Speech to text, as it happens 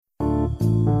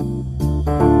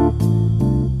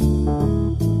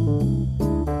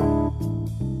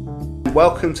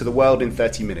Welcome to The World in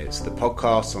 30 Minutes, the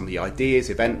podcast on the ideas,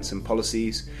 events and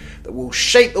policies that will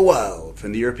shape the world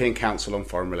from the European Council on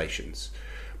Foreign Relations.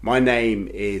 My name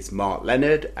is Mark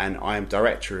Leonard and I am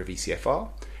Director of ECFR,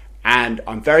 and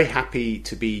I'm very happy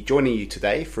to be joining you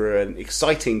today for an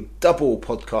exciting double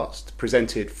podcast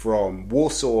presented from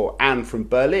Warsaw and from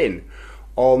Berlin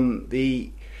on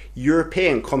the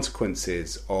European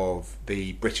consequences of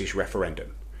the British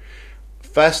referendum.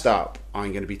 First up,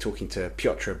 I'm going to be talking to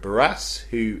Piotr Buras,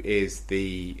 who is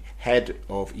the head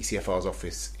of ECFR's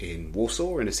office in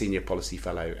Warsaw and a senior policy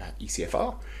fellow at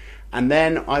ECFR. And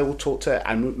then I will talk to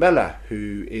Anne Müller,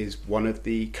 who is one of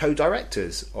the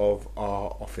co-directors of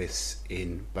our office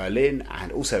in Berlin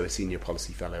and also a senior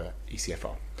policy fellow at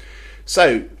ECFR.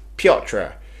 So,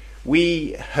 Piotr,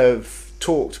 we have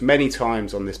talked many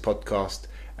times on this podcast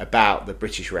about the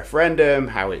British referendum,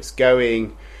 how it's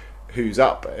going, who's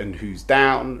up and who's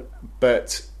down,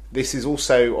 but this is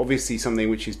also obviously something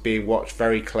which is being watched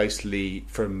very closely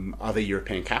from other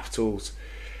European capitals,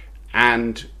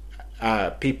 and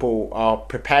people are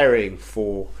preparing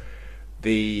for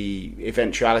the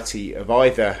eventuality of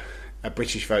either a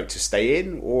British vote to stay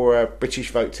in or a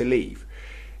British vote to leave.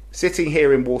 Sitting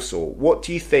here in Warsaw, what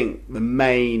do you think the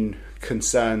main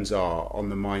concerns are on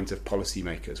the minds of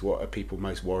policymakers? What are people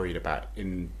most worried about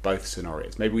in both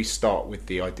scenarios? Maybe we start with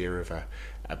the idea of a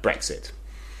Brexit.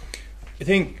 I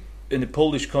think in the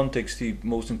Polish context, the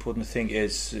most important thing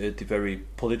is at the very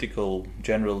political,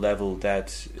 general level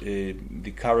that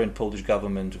the current Polish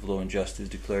government of Law and Justice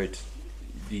declared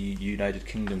the United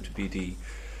Kingdom to be the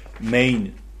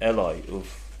main ally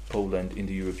of Poland in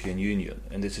the European Union.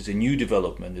 And this is a new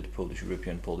development in the Polish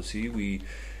European policy. We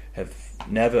have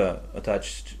never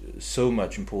attached so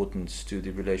much importance to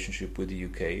the relationship with the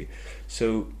UK.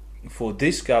 So for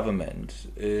this government,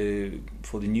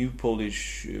 for the new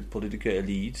Polish political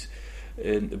elite,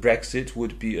 Brexit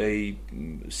would be a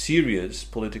serious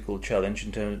political challenge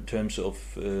in terms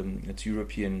of its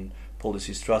European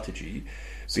policy strategy.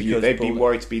 So they'd be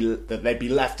worried that they'd be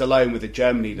left alone with a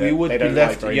Germany that we would they don't be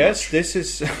left. like very yes, much.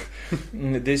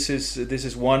 This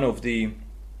is one of the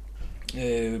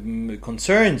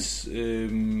concerns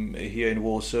here in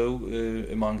Warsaw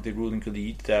among the ruling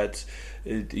elite, that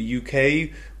the UK,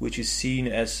 which is seen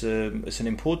as an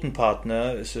important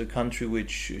partner, as a country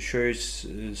which shares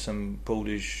some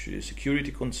Polish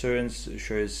security concerns,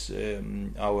 shares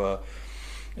our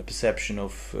perception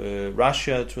of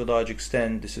Russia to a large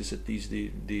extent. This is at least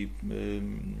the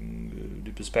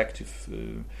perspective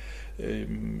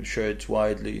shared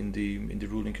widely in the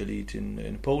ruling elite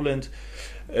in Poland,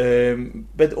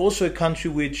 but also a country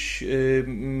which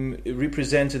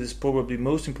represented, as probably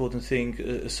most important thing,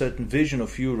 a certain vision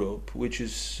of Europe, which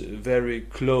is very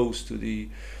close to the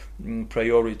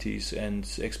priorities and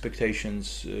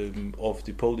expectations of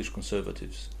the Polish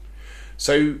conservatives.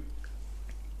 So,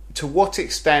 to what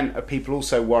extent are people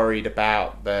also worried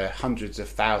about the hundreds of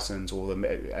thousands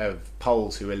of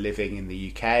Poles who are living in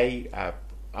the UK?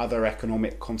 Other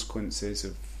economic consequences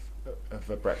of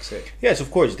a Brexit? Yes,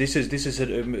 of course. This is the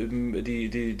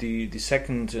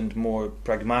second and more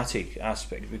pragmatic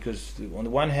aspect, because on the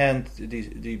one hand,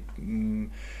 the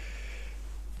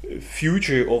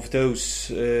future of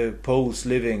those Poles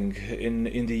living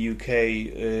in the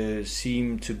UK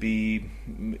seem to be,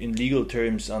 in legal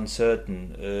terms,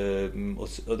 uncertain.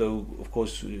 Although, of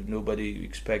course, nobody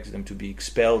expects them to be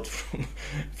expelled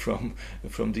from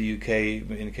the UK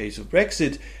in case of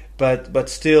Brexit. But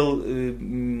still,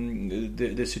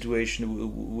 the situation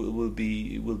will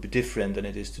be different than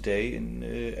it is today, and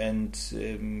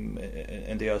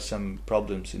there are some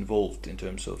problems involved in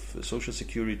terms of social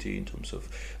security, in terms of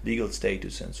legal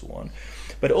status, and so on.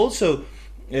 But also,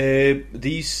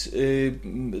 these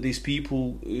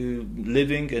people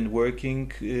living and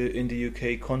working in the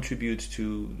UK contribute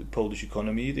to the Polish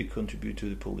economy. They contribute to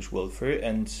the Polish welfare.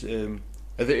 And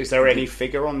is there any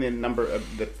figure on the number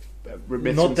of the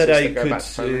remittances? Not that I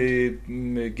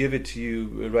could give it to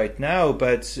you right now,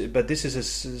 but this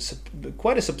is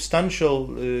quite a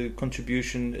substantial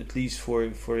contribution, at least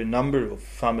for a number of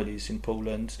families in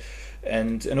Poland,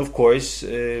 and of course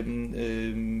the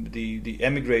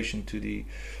emigration to the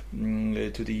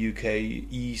UK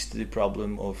eased the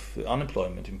problem of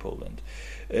unemployment in Poland.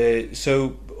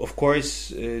 So, of course,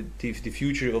 the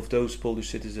future of those Polish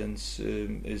citizens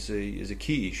is a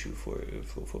key issue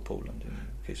for Poland in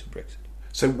case of Brexit.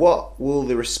 So, what will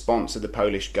the response of the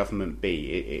Polish government be?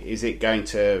 Is it going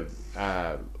to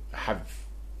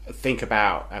think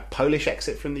about a Polish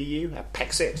exit from the EU, a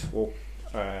Pexit, or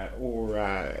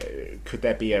could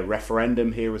there be a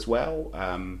referendum here as well?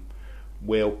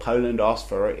 Will Poland ask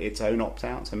for its own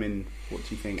opt-out? I mean, what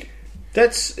do you think?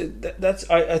 That's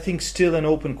I think still an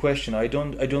open question. I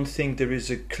don't think there is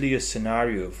a clear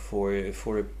scenario for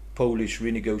a Polish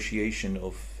renegotiation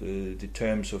of the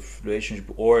terms of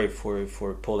relationship, or for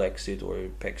Polexit or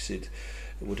Pexit,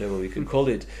 whatever we can call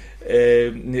it.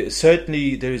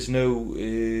 Certainly, there is no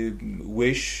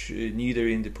wish, neither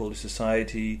in the Polish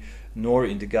society nor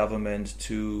in the government,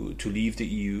 to leave the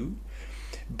EU.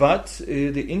 But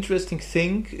the interesting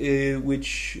thing,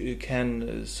 which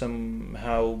can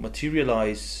somehow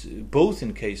materialize both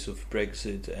in case of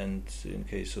Brexit and in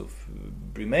case of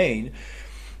Remain,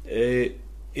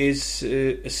 is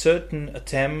a certain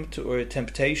attempt or a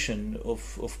temptation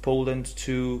of Poland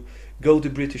to go the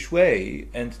British way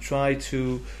and try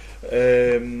to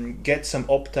get some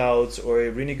opt-outs or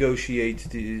renegotiate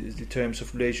the terms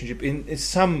of relationship in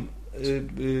some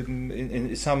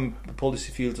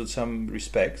policy fields or some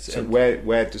respects. So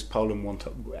where does Poland want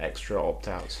extra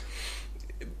opt-outs?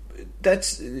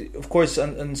 That's, of course,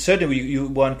 uncertain.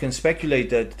 One can speculate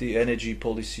that the energy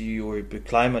policy or the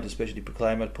climate, especially the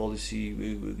climate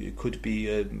policy, could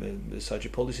be such a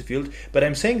policy field. But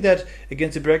I'm saying that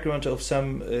against the background of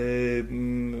some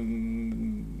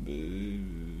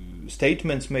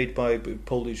statements made by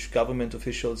Polish government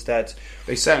officials that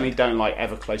they certainly don't like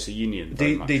ever closer union.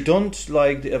 They don't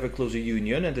like the ever closer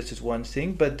union, and this is one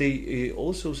thing. But they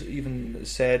also even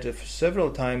said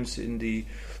several times in the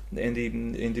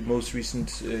most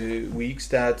recent weeks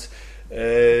that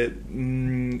the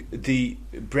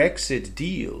Brexit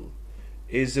deal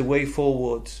is the way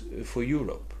forward for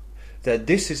Europe. That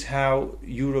this is how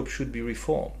Europe should be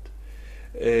reformed,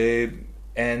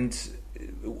 and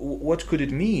what could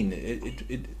it mean?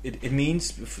 It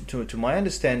means, to my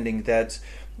understanding, that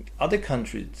other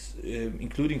countries,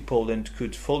 including Poland,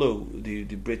 could follow the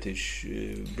British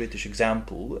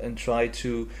example and try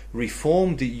to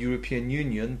reform the European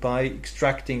Union by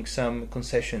extracting some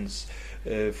concessions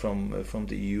from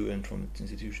the EU and from its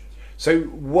institutions. So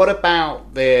what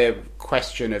about the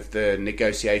question of the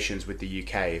negotiations with the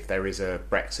UK if there is a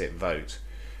Brexit vote?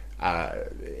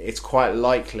 It's quite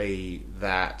likely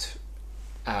that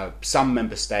some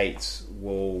member states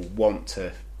will want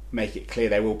to make it clear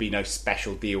there will be no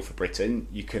special deal for Britain.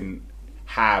 You can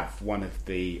have one of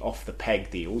the off-the-peg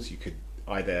deals. You could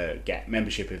either get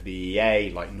membership of the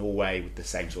EEA, like Norway, with the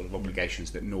same sort of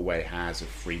obligations that Norway has of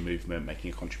free movement,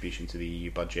 making a contribution to the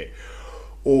EU budget,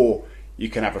 or you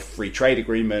can have a free trade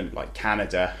agreement like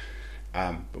Canada,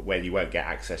 but where you won't get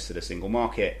access to the single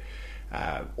market,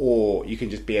 or you can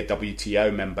just be a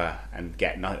WTO member and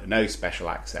get no special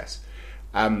access.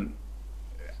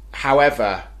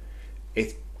 However,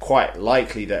 it's quite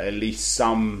likely that at least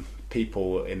some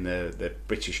people in the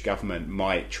British government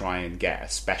might try and get a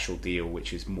special deal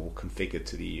which is more configured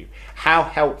to the EU. How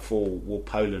helpful will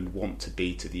Poland want to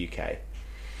be to the UK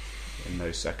in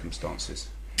those circumstances?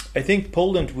 I think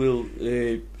Poland will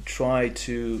try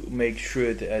to make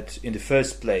sure that, in the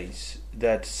first place,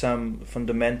 that some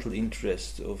fundamental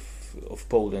interests of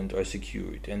Poland are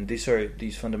secured, and these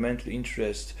fundamental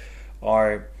interests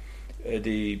are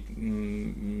the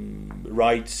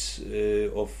rights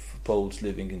of Poles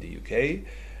living in the UK.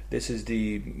 This is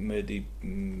the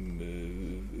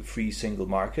free single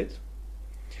market,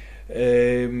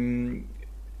 and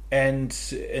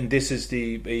this is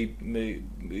the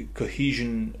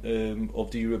cohesion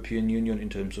of the European Union in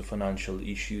terms of financial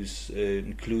issues,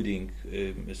 including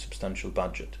a substantial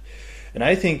budget. And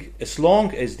I think as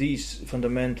long as these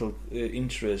fundamental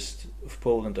interests of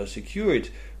Poland are secured,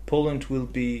 Poland will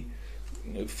be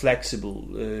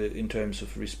flexible in terms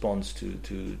of response to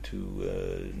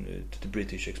the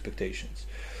British expectations.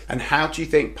 And how do you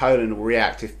think Poland will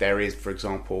react if there is, for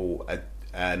example,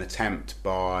 an attempt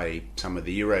by some of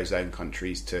the Eurozone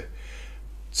countries to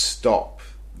stop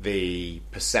the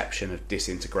perception of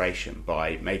disintegration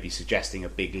by maybe suggesting a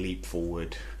big leap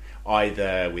forward,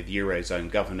 either with Eurozone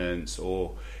governance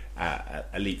or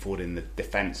a leap forward in the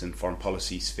defence and foreign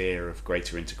policy sphere of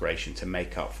greater integration to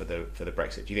make up for the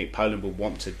Brexit? Do you think Poland will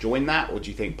want to join that, or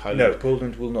do you think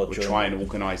Poland will not join try and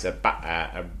organise a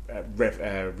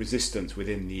resistance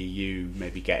within the EU,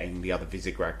 maybe getting the other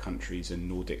Visegrad countries and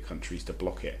Nordic countries to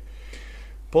block it?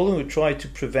 Poland will try to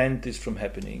prevent this from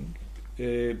happening,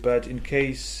 but in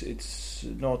case it's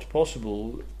not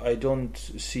possible, I don't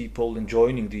see Poland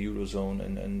joining the Eurozone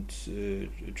and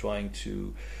trying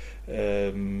to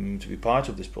be part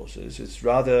of this process. It's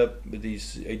rather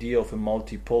this idea of a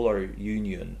multipolar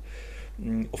union.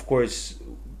 Of course,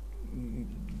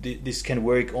 this can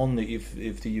work only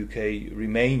if the UK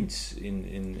remains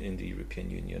in the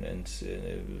European Union. And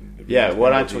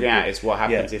what I'm talking about is what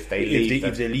happens if they leave.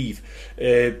 If they leave.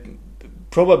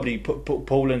 probably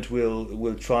Poland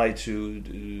will try to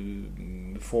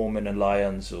form an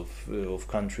alliance of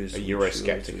countries, a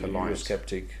Eurosceptic alliance,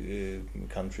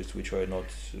 countries which are not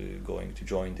going to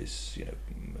join this,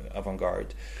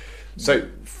 avant-garde. So,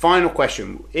 final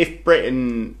question: if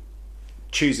Britain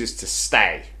chooses to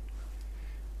stay,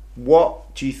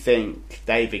 what do you think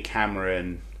David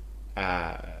Cameron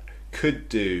could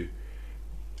do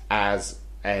as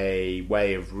a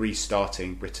way of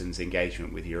restarting Britain's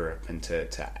engagement with Europe and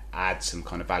to add some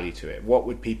kind of value to it? What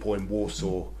would people in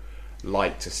Warsaw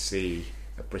like to see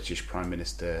a British Prime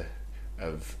Minister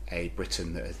of a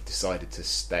Britain that has decided to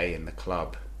stay in the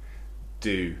club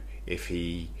do if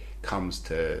he comes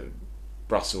to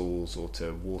Brussels or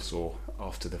to Warsaw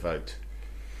after the vote?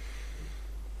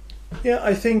 Yeah,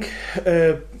 I think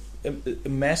a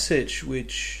message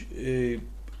which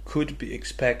could be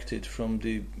expected from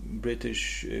the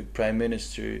British Prime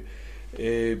Minister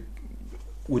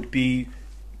would be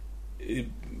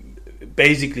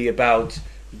basically about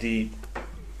the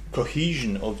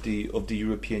cohesion of the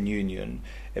European Union,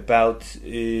 about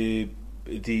the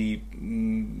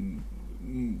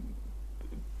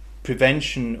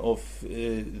prevention of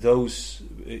those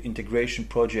integration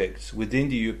projects within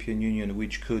the European Union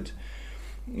which could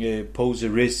pose a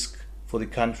risk for the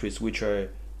countries which are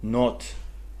not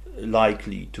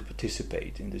likely to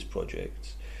participate in these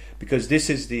projects, because this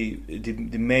is the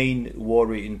main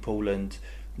worry in Poland,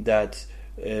 that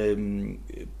there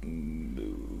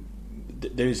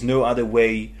is no other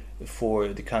way for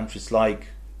the countries like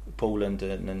Poland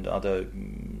and other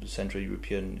Central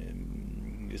Eastern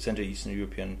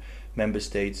European member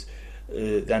states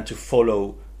than to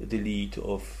follow the lead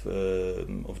of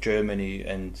Germany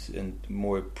and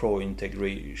more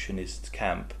pro-integrationist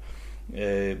camp,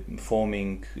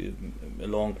 forming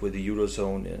along with the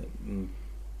Eurozone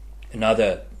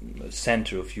another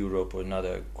center of Europe or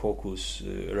another caucus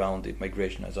around the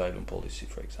migration asylum policy,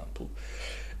 for example.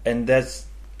 And that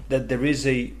there is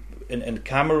and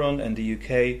Cameron and the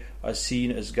UK are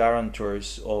seen as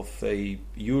guarantors of a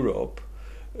Europe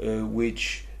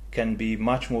which can be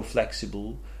much more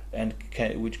flexible and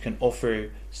which can offer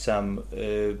some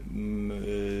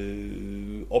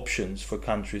options for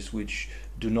countries which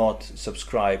do not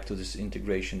subscribe to this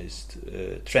integrationist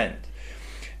trend.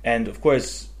 And of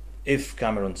course, if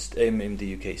Cameron in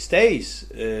the UK stays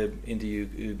in the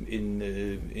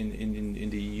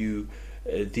EU,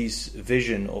 this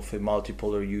vision of a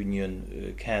multipolar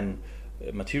union can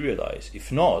materialize.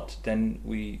 If not, then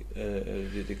the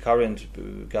current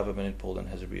government in Poland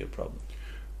has a real problem.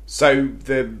 So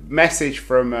the message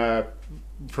from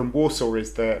Warsaw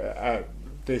is that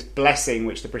this blessing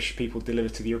which the British people deliver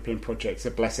to the European project is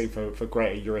a blessing for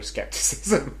greater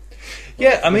Euroscepticism.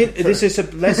 Yeah, I mean, this is a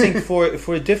blessing for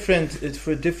a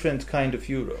different kind of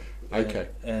Europe. Okay,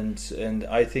 and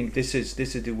I think this is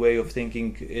the way of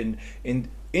thinking in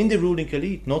the ruling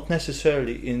elite, not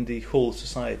necessarily in the whole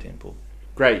society in Poland.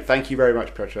 Great, thank you very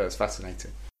much, Piotr. That's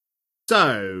fascinating.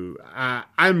 So,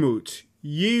 Almut,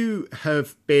 you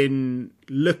have been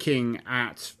looking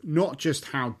at not just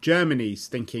how Germany's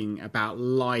thinking about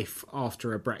life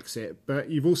after a Brexit, but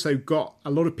you've also got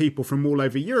a lot of people from all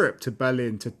over Europe to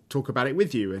Berlin to talk about it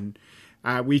with you. And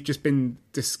we've just been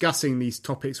discussing these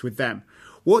topics with them.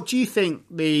 What do you think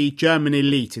the German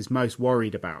elite is most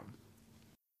worried about?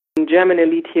 The German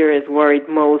elite here is worried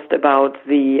most about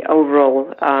the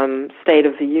overall state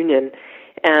of the Union.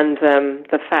 And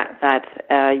the fact that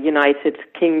United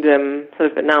Kingdom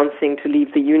sort of announcing to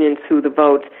leave the Union through the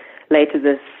vote later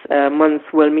this month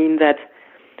will mean that,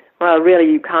 well, really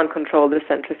you can't control the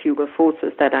centrifugal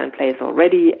forces that are in place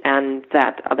already, and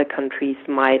that other countries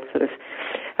might sort of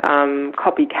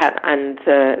copycat and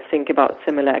think about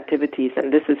similar activities.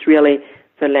 And this is really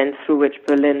the lens through which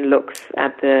Berlin looks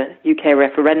at the UK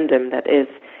referendum. That is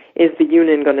the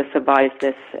Union going to survive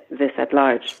this at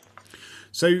large?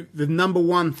 So the number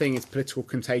one thing is political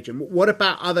contagion. What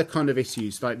about other kind of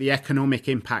issues like the economic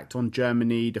impact on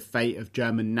Germany, the fate of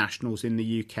German nationals in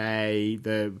the UK,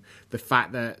 the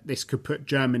fact that this could put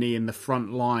Germany in the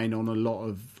front line on a lot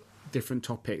of different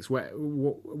topics?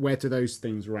 Where do those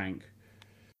things rank?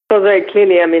 So very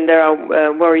clearly, I mean, there are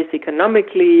worries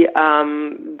economically.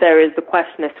 There is the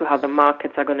question as to how the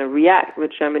markets are going to react,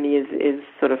 which Germany is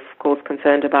sort of course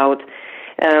concerned about.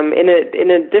 In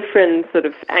a different sort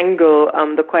of angle,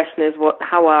 the question is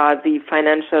how are the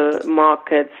financial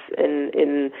markets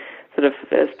in sort of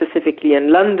specifically in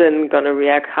London going to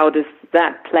react? How does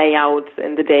that play out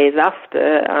in the days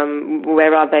after?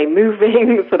 Where are they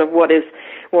moving? Sort of what are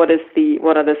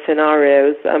the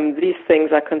scenarios? These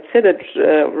things are considered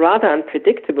rather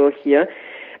unpredictable here.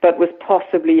 but with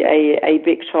possibly a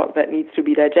big shock that needs to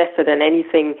be digested. And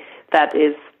anything that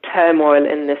is turmoil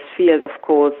in this field, of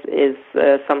course, is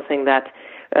something that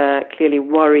clearly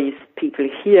worries people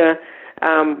here,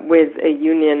 with a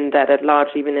union that at large,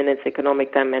 even in its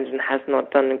economic dimension, has not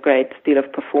done a great deal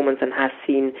of performance and has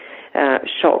seen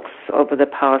shocks over the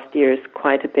past years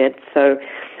quite a bit. So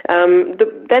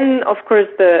then, of course,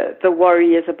 the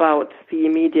worry is about the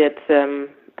immediate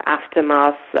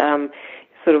aftermath,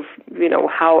 sort of,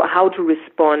 how to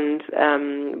respond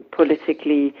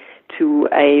politically to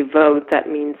a vote that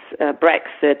means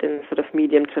Brexit in sort of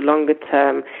medium to longer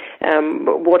term.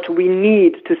 What we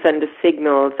need to send a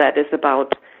signal that is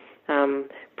about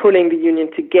pulling the union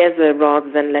together rather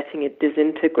than letting it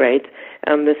disintegrate.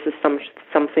 This is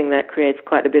something that creates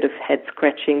quite a bit of head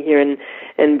scratching here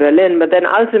in Berlin. But then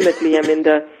ultimately, I mean,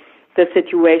 the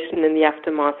situation in the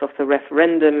aftermath of the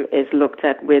referendum is looked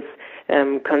at with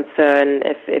concern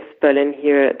if Berlin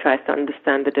here tries to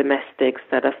understand the domestics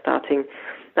that are starting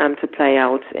to play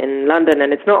out in London.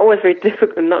 And it's not always very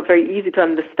difficult, not very easy to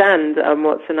understand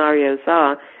what scenarios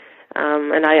are.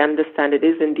 And I understand it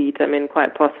is indeed,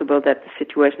 quite possible that the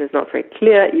situation is not very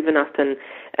clear, even after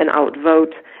an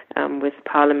outvote, with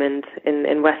Parliament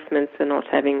in Westminster not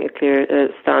having a clear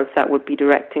stance that would be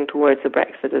directing towards a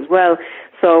Brexit as well.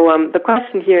 So the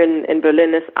question here in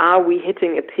Berlin is, are we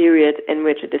hitting a period in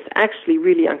which it is actually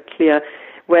really unclear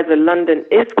whether London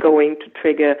is going to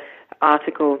trigger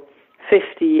Article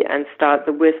 50 and start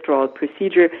the withdrawal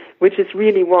procedure, which is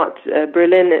really what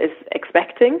Berlin is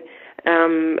expecting.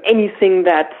 Anything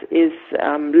that is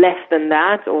less than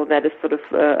that, or that is sort of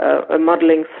a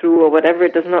muddling through or whatever,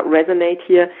 it does not resonate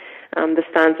here. The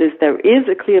stance is there is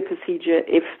a clear procedure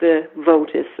if the vote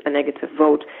is a negative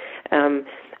vote.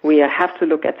 We have to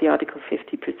look at the Article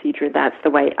 50 procedure. That's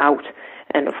the way out.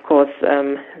 And of course,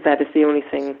 that is the only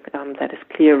thing that is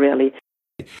clear, really.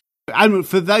 And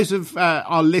for those of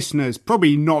our listeners,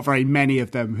 probably not very many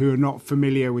of them who are not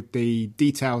familiar with the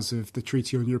details of the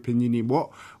Treaty on European Union, what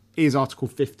is Article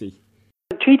 50?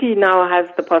 The treaty now has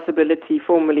the possibility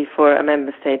formally for a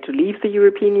member state to leave the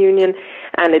European Union,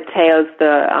 and it entails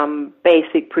the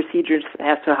basic procedures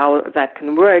as to how that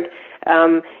can work.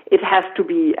 It has to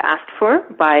be asked for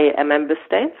by a member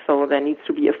state, so there needs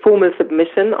to be a formal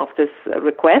submission of this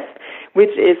request,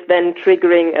 which is then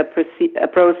triggering a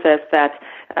process that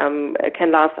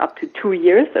can last up to 2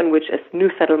 years, in which a new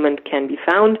settlement can be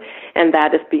found, and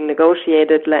that is being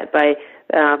negotiated, led by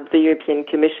the European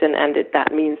Commission, and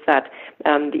that means that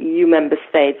the EU member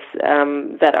states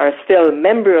that are still a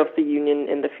member of the Union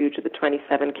in the future, the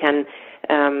 27, can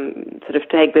sort of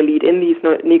take the lead in these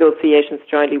negotiations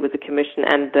jointly with the Commission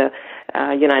and the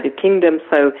United Kingdom.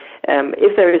 So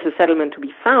if there is a settlement to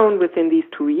be found within these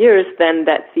 2 years, then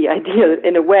that's the ideal,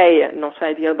 in a way, not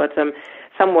ideal, but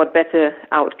somewhat better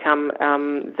outcome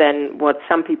than what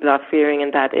some people are fearing,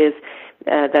 and that is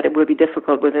that it will be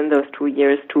difficult within those 2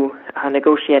 years to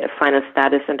negotiate a final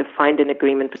status and to find an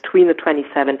agreement between the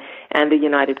 27 and the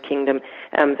United Kingdom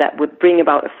that would bring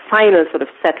about a final sort of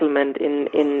settlement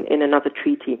in another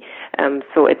treaty.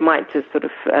 So it might just sort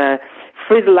of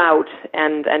frizzle out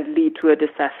and lead to a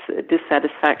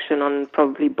dissatisfaction on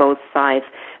probably both sides.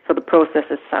 So the process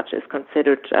as such is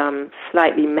considered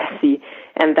slightly messy,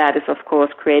 and that is, of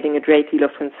course, creating a great deal of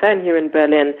concern here in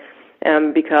Berlin,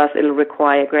 because it'll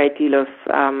require a great deal of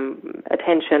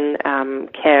attention,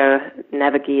 care,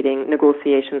 navigating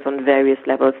negotiations on various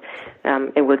levels.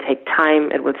 It will take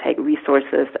time, it will take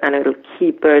resources, and it will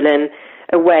keep Berlin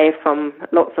away from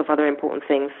lots of other important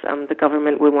things the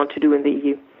government will want to do in the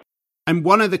EU. And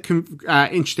one of the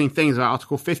interesting things about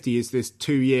Article 50 is this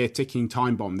 2-year ticking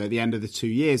time bomb. At the end of the 2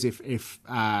 years, if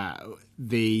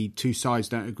the two sides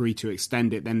don't agree to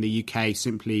extend it, then the UK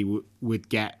simply would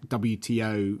get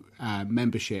WTO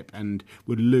membership and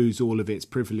would lose all of its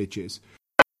privileges.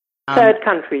 Third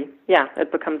country. Yeah,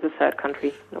 it becomes a third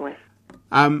country in a way.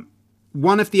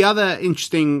 One of the other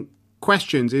interesting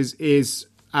questions is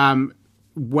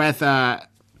whether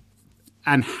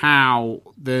and how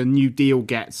the New Deal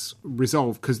gets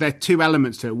resolved, because there are two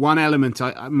elements to it. One element,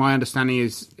 my understanding,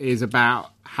 is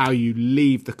about how you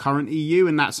leave the current EU,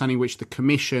 and that's something which the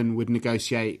Commission would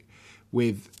negotiate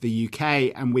with the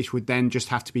UK and which would then just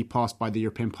have to be passed by the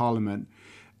European Parliament.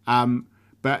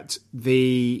 But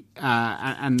the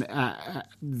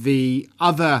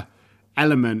other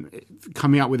element,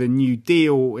 coming up with a New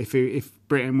Deal, if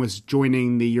Britain was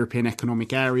joining the European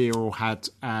Economic Area or had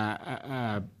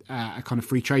a kind of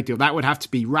free trade deal, that would have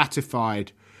to be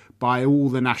ratified by all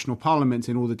the national parliaments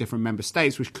in all the different member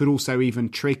states, which could also even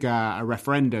trigger a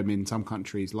referendum in some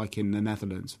countries, like in the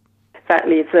Netherlands.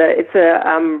 Exactly. It's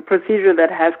a procedure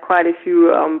that has quite a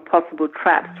few possible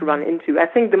traps to run into. I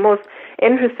think the most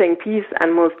interesting piece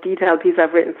and most detailed piece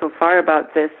I've written so far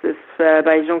about this is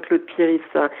by Jean-Claude Piris.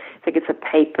 I think it's a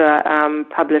paper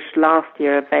published last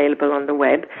year, available on the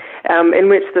web, in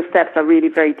which the steps are really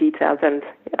very detailed, and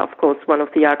of course one of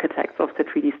the architects of the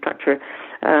treaty structure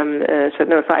should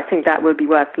know. So I think that will be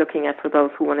worth looking at for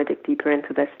those who want to dig deeper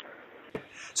into this.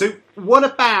 So what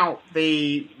about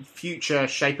the future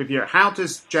shape of Europe? How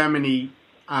does Germany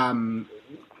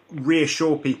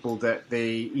reassure people that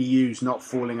the EU's not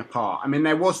falling apart? I mean,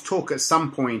 there was talk at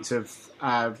some point of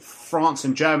France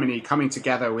and Germany coming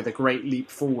together with a great leap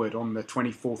forward on the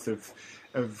 24th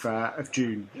of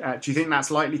June. Do you think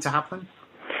that's likely to happen?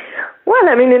 Well,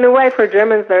 I mean, in a way, for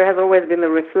Germans, there has always been the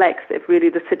reflex. If really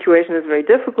the situation is very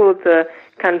difficult, the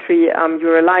country you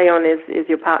rely on is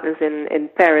your partners in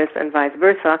Paris and vice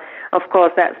versa. Of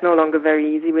course, that's no longer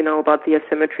very easy. We know about the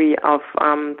asymmetry of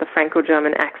the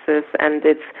Franco-German axis, and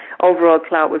its overall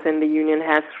clout within the Union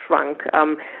has shrunk.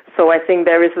 So I think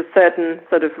there is a certain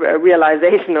sort of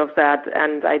realization of that,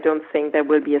 and I don't think there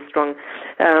will be a strong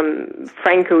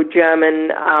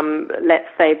Franco-German let's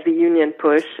save the Union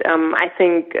push. I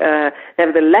think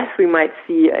nevertheless we might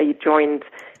see a joint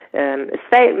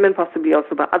statement, possibly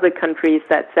also by other countries,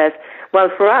 that says, well,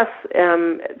 for us,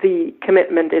 the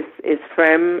commitment is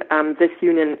firm. This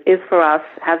union is for us,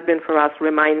 has been for us,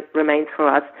 remains for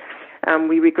us.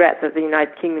 We regret that the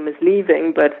United Kingdom is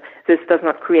leaving, but this does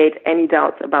not create any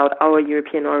doubts about our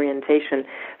European orientation.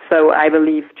 So I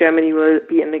believe Germany will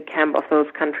be in the camp of those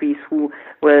countries who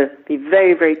will be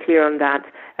very, very clear on that,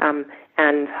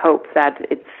 and hope that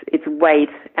its weight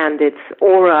and its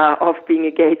aura of being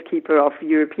a gatekeeper of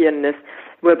Europeanness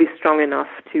will be strong enough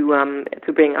to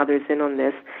bring others in on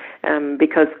this.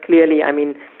 Because clearly, I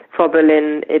mean, for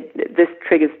Berlin, this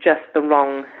triggers just the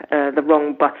wrong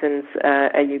buttons,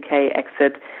 a UK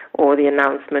exit or the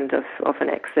announcement of an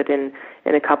exit in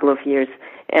a couple of years.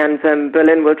 And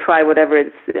Berlin will try whatever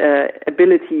its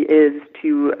ability is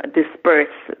to disperse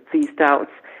these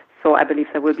doubts. So I believe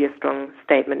there will be a strong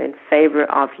statement in favor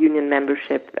of union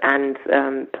membership and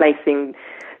placing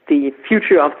the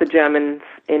future of the Germans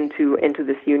into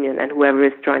this union, and whoever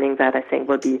is joining that, I think,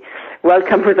 will be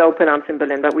welcomed with open arms in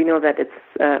Berlin. But we know that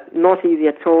it's not easy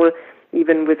at all.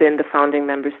 Even within the founding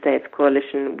member states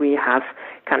coalition, we have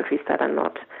countries that are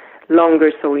not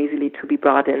longer so easily to be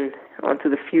brought in onto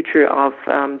the future of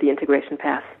the integration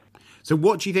path. So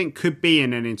what do you think could be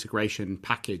in an integration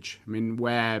package? I mean,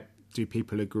 where do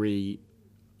people agree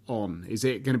on? Is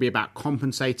it going to be about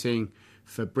compensating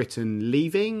for Britain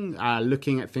leaving,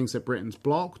 looking at things that Britain's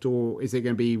blocked, or is it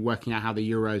going to be working out how the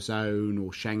Eurozone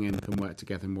or Schengen can work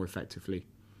together more effectively?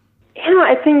 You know,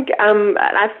 I think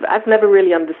I've never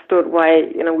really understood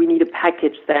why we need a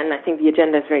package. Then I think the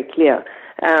agenda is very clear,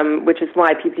 which is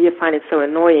why people here find it so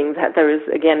annoying that there is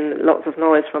again lots of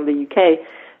noise from the UK.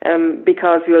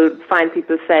 Because you'll find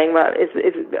people saying, well,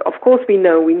 of course we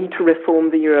know we need to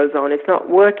reform the Eurozone. It's not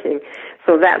working.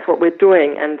 So that's what we're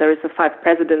doing. And there is a 5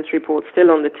 presidents report still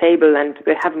on the table, and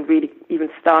we haven't really even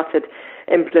started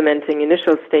implementing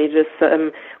initial stages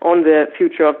on the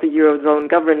future of the Eurozone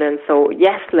governance. So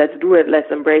yes, let's do it.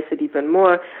 Let's embrace it even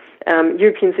more.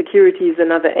 European security is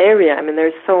another area. I mean,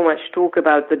 there's so much talk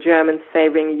about the Germans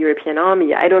favoring a European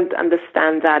army. I don't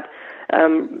understand that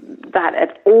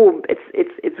at all.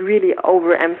 It's really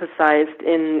overemphasized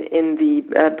in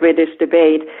the British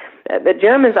debate. The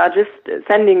Germans are just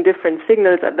sending different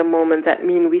signals at the moment that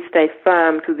mean we stay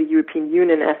firm to the European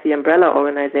Union as the umbrella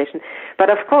organization.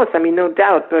 But of course, I mean, no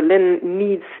doubt, Berlin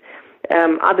needs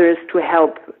others to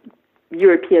help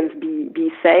Europeans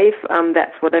be safe.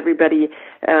 That's what everybody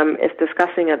is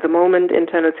discussing at the moment,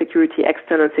 internal security,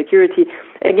 external security.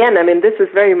 Again, I mean, this is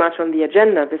very much on the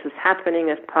agenda. This is happening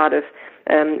as part of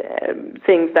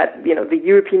things that, the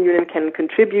European Union can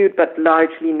contribute, but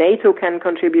largely NATO can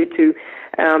contribute to.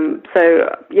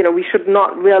 So, we should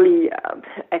not really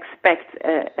expect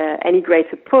any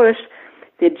greater push.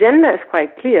 The agenda is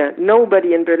quite clear.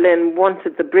 Nobody in Berlin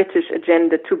wanted the British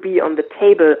agenda to be on the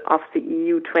table of the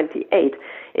EU 28.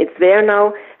 It's there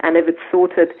now, and if it's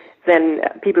sorted, then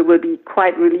people will be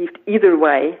quite relieved either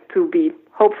way to be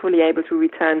hopefully able to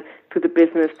return to the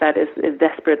business that is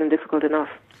desperate and difficult enough.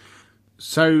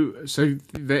 So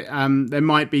there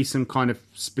might be some kind of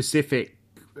specific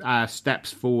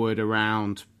steps forward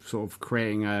around sort of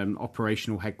creating an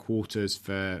operational headquarters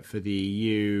for the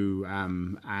EU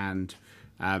and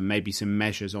maybe some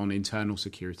measures on internal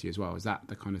security as well. Is that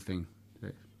the kind of thing?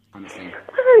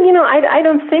 I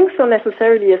don't think so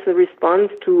necessarily as a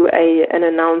response to an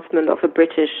announcement of a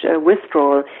British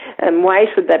withdrawal. Why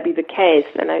should that be the case?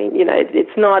 And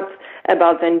it's not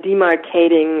about then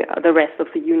demarcating the rest of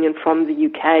the Union from the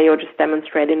UK or just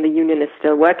demonstrating the Union is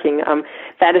still working.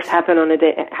 That is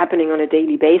happening on a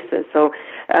daily basis. So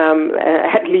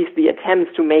at least the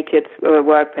attempts to make it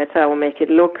work better or make it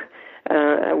look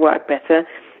work better.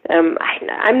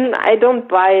 I don't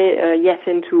buy yet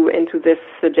into this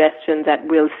suggestion that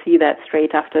we'll see that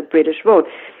straight after British vote.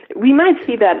 We might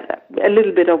see that a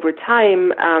little bit over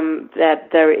time, that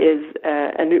there is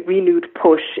a renewed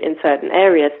push in certain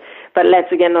areas. But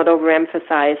let's again not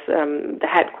overemphasize the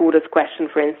headquarters question,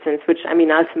 for instance, which, I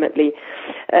mean, ultimately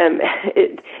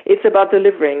it's about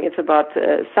delivering. It's about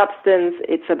substance.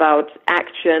 It's about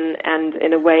action. And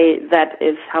in a way, that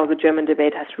is how the German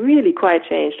debate has really quite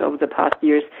changed over the past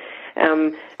years.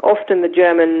 Often the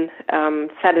German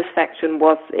satisfaction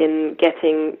was in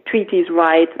getting treaties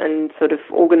right and sort of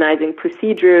organizing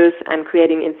procedures and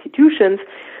creating institutions.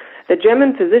 The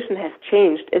German position has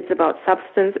changed. It's about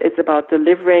substance. It's about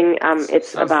delivering.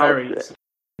 It's about very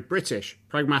British,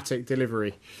 pragmatic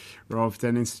delivery rather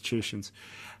than institutions.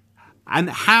 And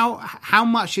how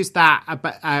much is that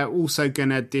also going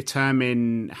to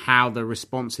determine how the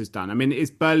response is done? I mean,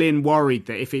 is Berlin worried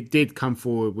that if it did come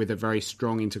forward with a very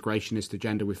strong integrationist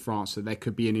agenda with France, that there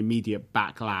could be an immediate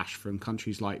backlash from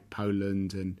countries like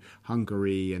Poland and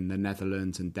Hungary and the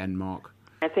Netherlands and Denmark?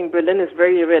 I think Berlin is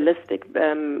very realistic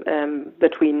in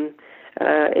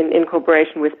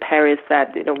cooperation with Paris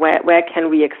that, you know, where can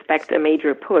we expect a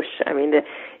major push? I mean,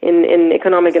 in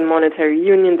economic and monetary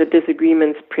union, the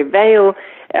disagreements prevail.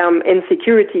 In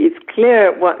security, it's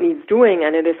clear what needs doing,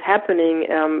 and it is happening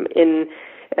in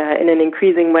an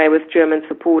increasing way with German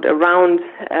support around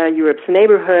Europe's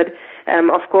neighborhood.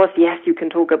 Of course, yes, you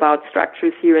can talk about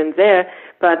structures here and there,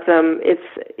 but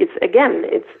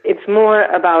it's more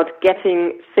about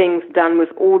getting things done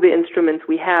with all the instruments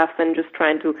we have than just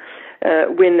trying to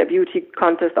win a beauty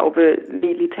contest over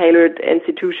neatly tailored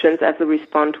institutions as a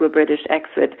response to a British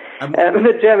exit.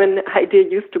 The German idea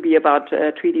used to be about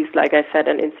treaties, like I said,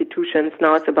 and institutions.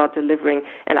 Now it's about delivering.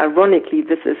 And ironically,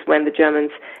 this is when the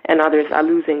Germans and others are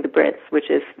losing the Brits, which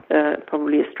is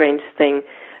probably a strange thing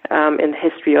in the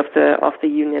history of the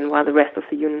Union, while the rest of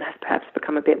the Union has perhaps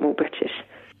become a bit more British.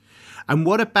 And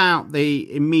what about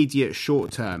the immediate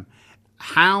short term?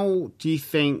 How do you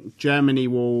think Germany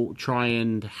will try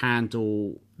and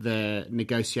handle the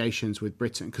negotiations with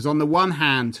Britain? Because on the one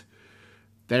hand,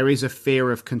 there is a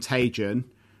fear of contagion.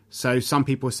 So some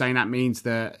people are saying that means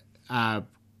that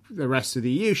the rest of the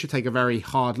EU should take a very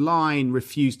hard line,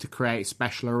 refuse to create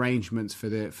special arrangements for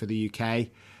the UK.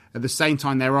 At the same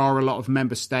time, there are a lot of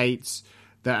member states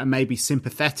that are maybe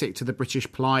sympathetic to the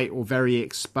British plight or very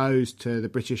exposed to the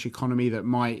British economy that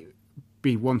might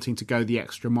be wanting to go the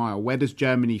extra mile. Where does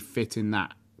Germany fit in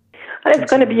that? It's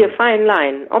going to be a fine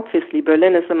line. Obviously,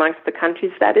 Berlin is amongst the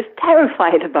countries that is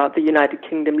terrified about the United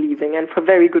Kingdom leaving, and for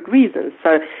very good reasons.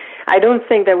 So I don't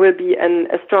think there will be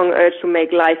a strong urge to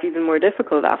make life even more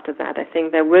difficult after that. I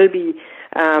think there will be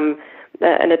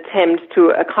an attempt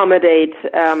to accommodate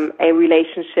a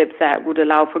relationship that would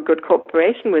allow for good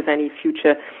cooperation with any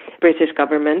future British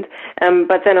government.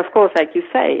 But then, of course, like you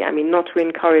say, I mean, not to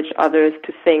encourage others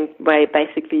to think, well,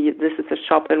 basically, this is a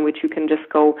shop in which you can just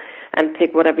go and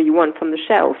pick whatever you want from the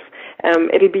shelf.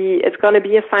 It's going to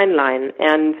be a fine line,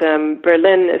 and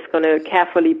Berlin is going to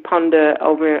carefully ponder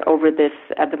over this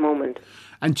at the moment.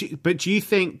 But do you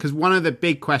think, because one of the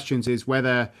big questions is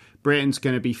whether Britain's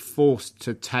going to be forced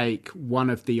to take one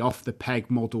of the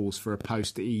off-the-peg models for a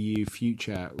post-EU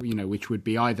future, you know, which would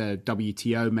be either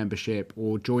WTO membership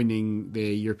or joining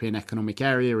the European Economic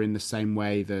Area in the same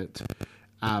way that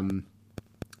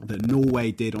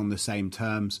Norway did on the same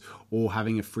terms, or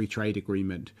having a free trade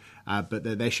agreement, but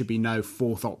that there should be no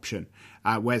fourth option.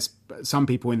 Whereas some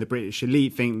people in the British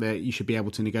elite think that you should be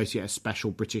able to negotiate a special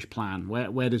British plan.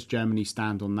 Where does Germany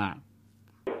stand on that?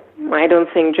 I don't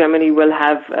think Germany will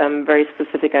have very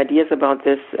specific ideas about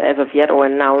this as of yet or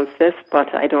announce this,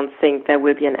 but I don't think there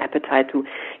will be an appetite to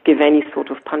give any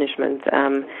sort of punishment.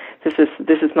 This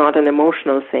is not an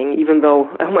emotional thing, even though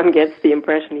one gets the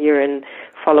impression here in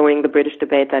following the British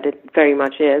debate that it very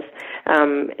much is.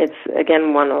 It's,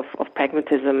 again, one of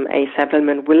pragmatism. A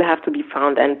settlement will have to be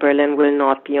found, and Berlin will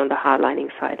not be on the hardlining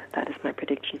side. That is my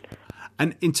prediction.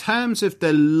 And in terms of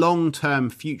the long-term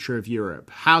future of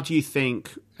Europe, how do you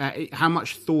think, how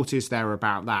much thought is there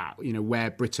about that, you know,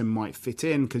 where Britain might fit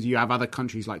in? Because you have other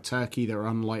countries like Turkey that are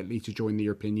unlikely to join the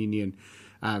European Union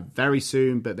very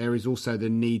soon, but there is also the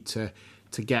need to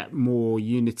get more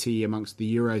unity amongst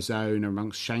the Eurozone,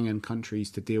 amongst Schengen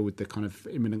countries to deal with the kind of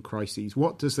imminent crises.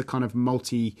 What does the kind of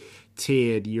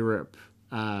multi-tiered Europe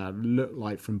look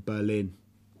like from Berlin?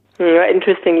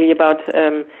 Interestingly, about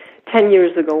 10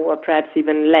 years ago, or perhaps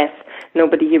even less,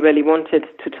 nobody really wanted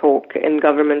to talk in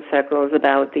government circles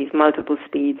about these multiple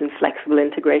speeds and flexible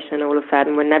integration and all of that.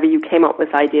 And whenever you came up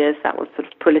with ideas that was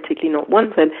sort of politically not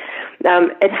wanted,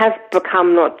 it has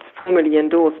become not formally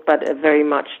endorsed, but a very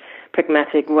much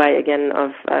pragmatic way, again,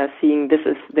 of seeing this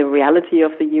is the reality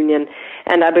of the union.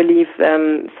 And I believe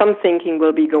some thinking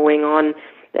will be going on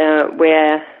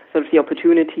where sort of the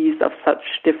opportunities of such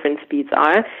different speeds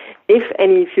are. If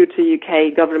any future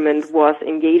UK government was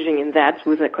engaging in that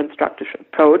with a constructive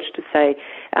approach to say,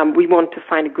 we want to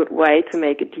find a good way to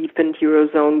make a deepened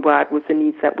Eurozone work with the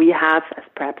needs that we have as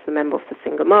perhaps a member of the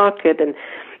single market, and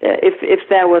if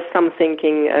there was some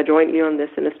thinking jointly on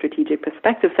this in a strategic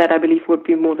perspective, that I believe would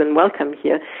be more than welcome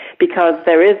here, because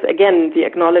there is, again, the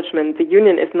acknowledgement the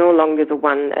union is no longer the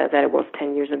one that it was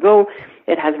 10 years ago.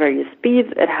 It has various speeds,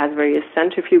 it has various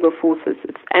centrifugal forces,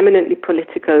 it's eminently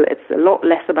political, it's a lot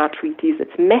less about treaties,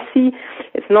 it's messy,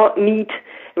 it's not neat,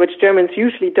 which Germans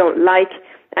usually don't like,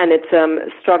 and it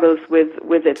struggles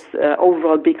with its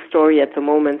overall big story at the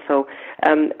moment. So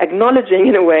acknowledging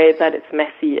in a way that it's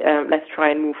messy, let's try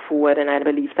and move forward, and I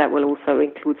believe that will also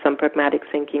include some pragmatic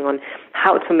thinking on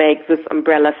how to make this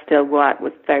umbrella still work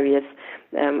with various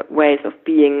ways of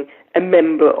being a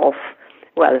member of,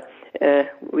 well,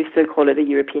 we still call it the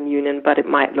European Union, but it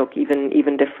might look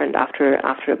even different after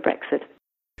a Brexit.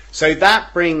 So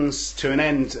that brings to an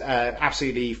end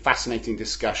absolutely fascinating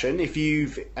discussion. If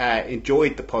you've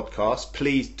enjoyed the podcast,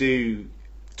 please do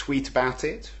tweet about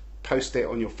it, post it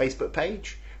on your Facebook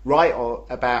page, write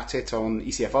about it on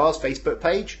ECFR's Facebook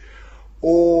page,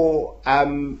 or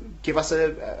give us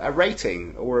a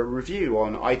rating or a review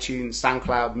on iTunes,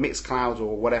 SoundCloud, Mixcloud,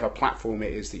 or whatever platform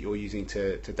it is that you're using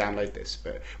to download this.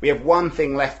 But we have one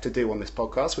thing left to do on this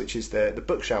podcast, which is the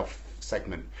bookshelf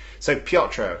segment. So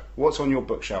Piotr, what's on your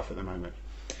bookshelf at the moment?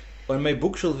 On my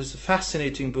bookshelf is a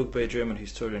fascinating book by German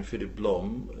historian Philipp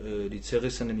Blom, Die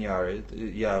zerrissenen Jahre,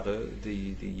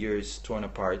 the years torn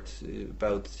apart,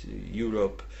 about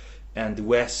Europe and the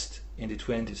West in the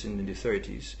 20s and in the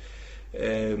 30s.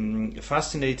 A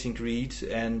fascinating read,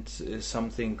 and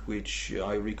something which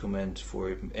I recommend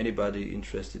for anybody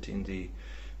interested in the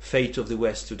fate of the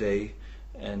West today,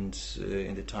 and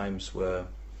in the times where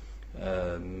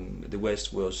the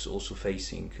West was also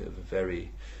facing very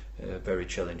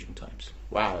challenging times.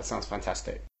 Wow, that sounds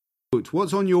fantastic.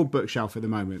 What's on your bookshelf at the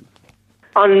moment?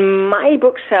 On my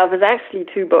bookshelf is actually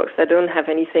two books that don't have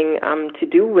anything to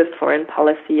do with foreign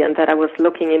policy, and that I was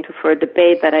looking into for a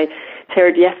debate that I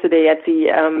chaired yesterday at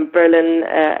the Berlin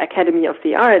Academy of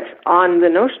the Arts on the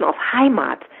notion of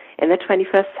Heimat in the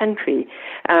 21st century,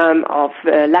 of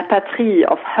La Patrie,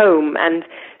 of home. And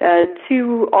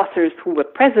two authors who were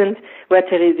present were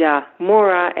Theresia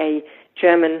Mora, a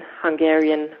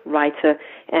German-Hungarian writer,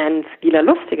 and Gila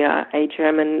Luftiger, a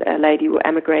German lady who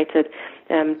emigrated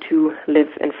to live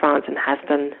in France and has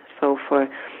done so for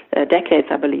decades,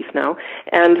 I believe now.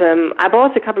 And I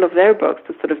bought a couple of their books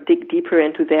to sort of dig deeper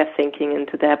into their thinking,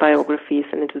 into their biographies,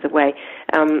 and into the way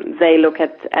they look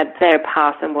at their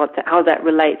past and how that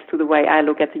relates to the way I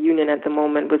look at the Union at the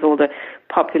moment, with all the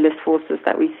populist forces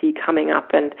that we see coming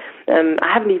up. And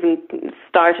I haven't even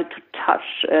started to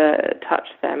touch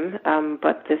them,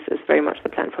 but this is very much the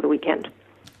plan for the weekend.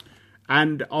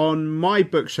 And on my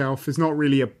bookshelf is not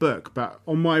really a book, but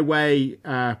on my way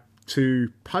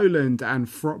to Poland and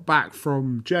back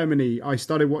from Germany, I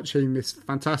started watching this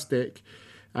fantastic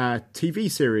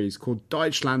TV series called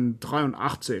Deutschland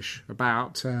 83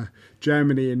 about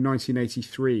Germany in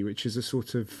 1983, which is a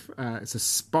sort of it's a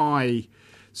spy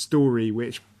story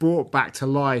which brought back to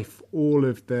life all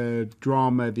of the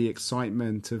drama, the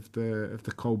excitement of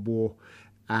the Cold War,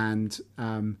 and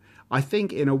I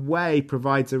think in a way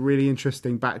provides a really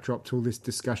interesting backdrop to all these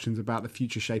discussions about the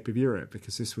future shape of Europe,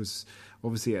 because this was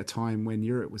obviously at a time when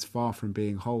Europe was far from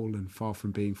being whole and far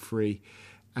from being free,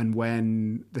 and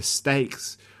when the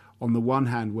stakes on the one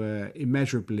hand were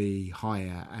immeasurably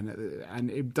higher, and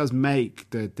it does make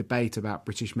the debate about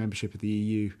British membership of the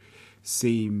EU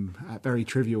seem very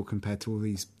trivial compared to all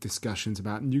these discussions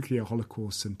about nuclear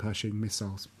holocausts and Pershing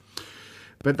missiles.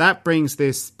 But that brings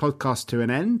this podcast to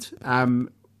an end.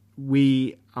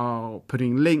 We are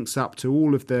putting links up to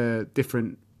all of the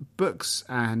different books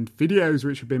and videos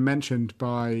which have been mentioned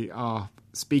by our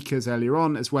speakers earlier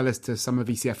on, as well as to some of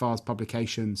ECFR's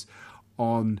publications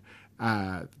on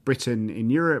Britain in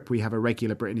Europe. We have a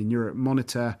regular Britain in Europe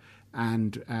monitor,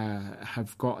 and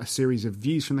have got a series of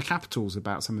views from the capitals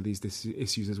about some of these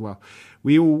issues as well.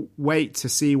 We all wait to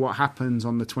see what happens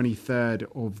on the 23rd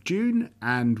of June,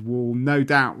 and we'll no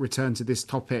doubt return to this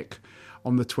topic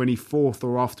on the 24th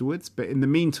or afterwards. But in the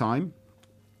meantime,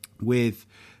 with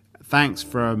Thanks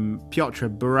from Piotr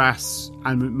Buras,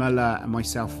 Almut Möller and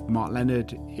myself, Mark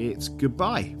Leonard. It's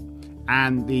goodbye.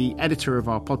 And the editor of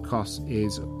our podcast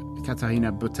is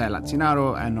Katarina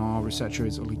Botel-Atzinaro and our researcher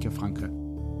is Ulrike Franke.